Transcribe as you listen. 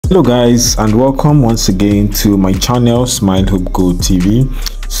Hello guys, and welcome once again to my channel Smile Hope Go TV.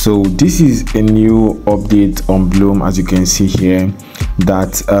 So this is a new update on BLUM. As you can see here,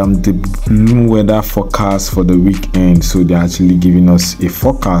 that the BLUM weather forecast for the weekend, so they're actually giving us a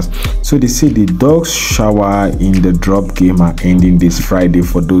forecast. So they say the dogs shower in the drop game are ending this Friday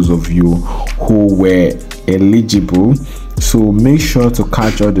for those of you who were eligible. So make sure to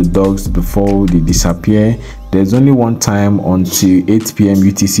catch all the dogs before they disappear. There's only one time until 8 p.m.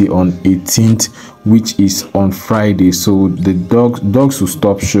 UTC on 18th, which is on Friday. So the dogs will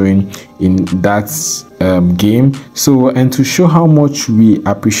stop showing in that game. So, and to show how much we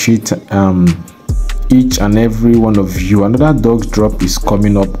appreciate each and every one of you, another dog drop is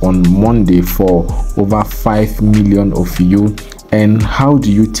coming up on Monday for over 5 million of you. And how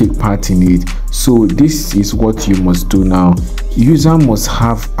do you take part in it? So this is what you must do now. User must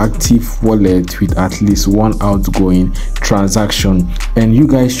have active wallet with at least one outgoing transaction, and you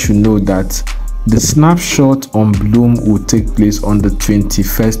guys should know that the snapshot on BLUM will take place on the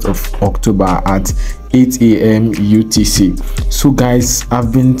 21st of October at 8 a.m. UTC. So guys,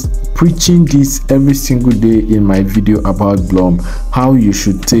 I've been preaching this every single day in my video about BLUM, how you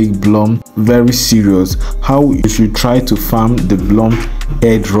should take BLUM very serious, how you should try to farm the BLUM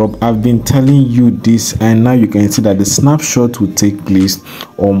airdrop. I've been telling you this, and now you can see that the snapshot will take place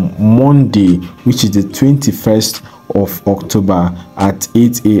on Monday, which is the 21st of October at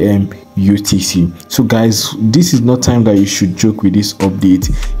 8 a.m. UTC. So guys, this is not time that you should joke with this update.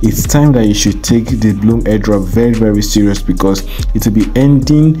 It's time that you should take the BLUM airdrop very serious, because it will be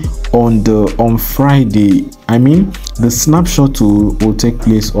ending on Friday. I mean, the snapshot will take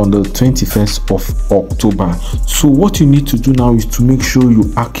place on the 21st of October. So what you need to do now is to make sure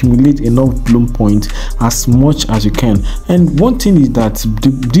you accumulate enough BLUM points as much as you can. And one thing is that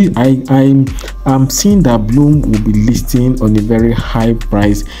I'm seeing that BLUM will be listing on a very high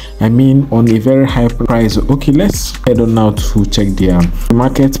price. I mean, on a very high price. Okay, let's head on now to check the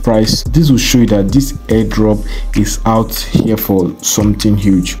market price. This will show you that this airdrop is out here for something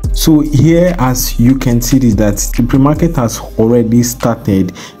huge. So here, as you can see, this that the pre-market has already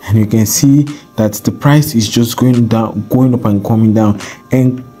started, and you can see that the price is just going down, going up and coming down.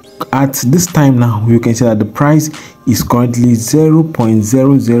 And at this time now, you can see that the price is currently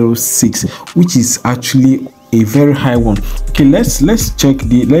 0.006, which is actually a very high one. Okay, let's check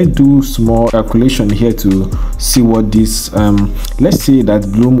let's do small calculation here to see what this let's say that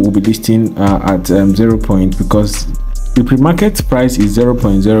BLUM will be listing at 0 point, because the pre-market price is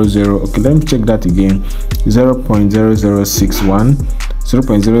 0.00. okay, let me check that again. 0.0061,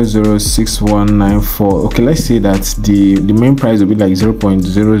 0.006194. okay, let's say that the main price will be like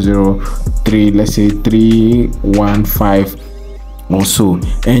 0.003, let's say 315 or so.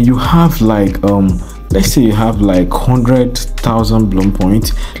 And you have like let's say you have like 100,000 BLUM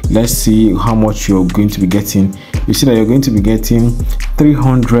points. Let's see how much you're going to be getting. You see that you're going to be getting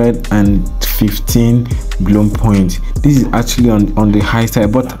 315 BLUM points. This is actually on the high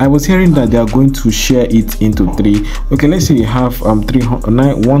side, but I was hearing that they are going to share it into 3. Okay, let's say you have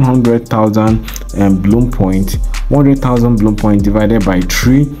 100,000 BLUM point. 100,000 BLUM point divided by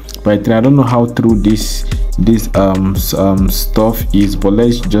 3. I don't know how true this stuff is, but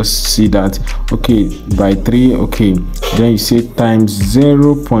let's just see that. Okay, by 3. okay, then you say times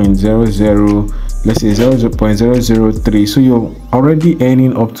 0.00, let's say 0.003. so you're already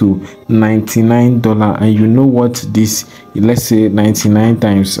earning up to $99. And you know what this, let's say 99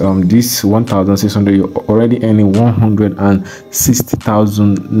 times this 1,600, you're already earning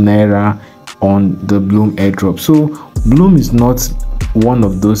 160,000 naira on the BLUM airdrop. So BLUM is not one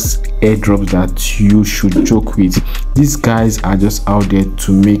of those airdrops that you should joke with. These guys are just out there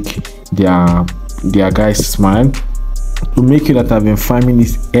to make their guys smile, to make you that have been farming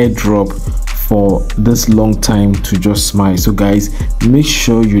this airdrop for this long time to just smile. So guys, make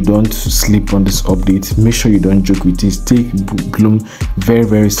sure you don't sleep on this update. Make sure you don't joke with this. Take BLUM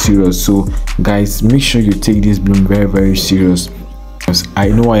very serious. So guys, make sure you take this BLUM very serious. I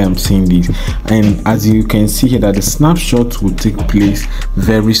know why I'm saying this. And as you can see here, that the snapshot will take place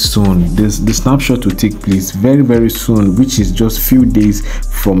very soon. The snapshot will take place very soon, which is just few days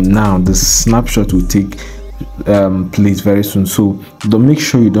from now. The snapshot will take place very soon. So don't, make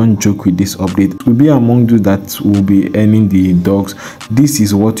sure you don't joke with this update. Will be among those that will be earning the dogs. This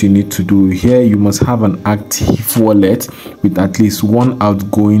is what you need to do. Here you must have an active wallet with at least one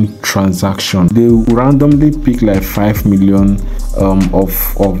outgoing transaction. They will randomly pick like 5 million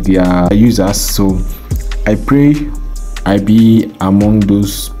of their users. So I pray I be among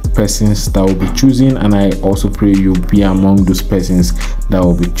those persons that will be choosing, and I also pray you be among those persons that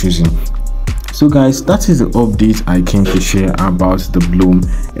will be choosing. So guys, that is the update I came to share about the BLUM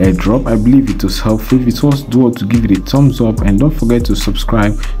airdrop. I believe it was helpful. If it was, do to give it a thumbs up, and don't forget to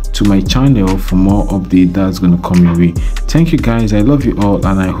subscribe to my channel for more update that's going to come your way. Thank you guys, I love you all,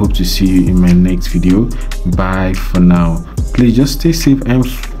 and I hope to see you in my next video. Bye for now. Please just stay safe, and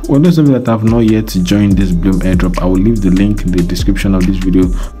for those of you that have not yet joined this BLUM airdrop, I will leave the link in the description of this video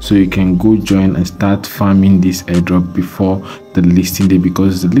so you can go join and start farming this airdrop before the listing day,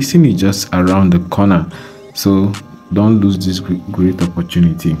 because the listing is just around the corner. So don't lose this great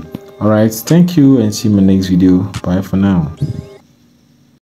opportunity. All right, thank you, and see you in my next video. Bye for now.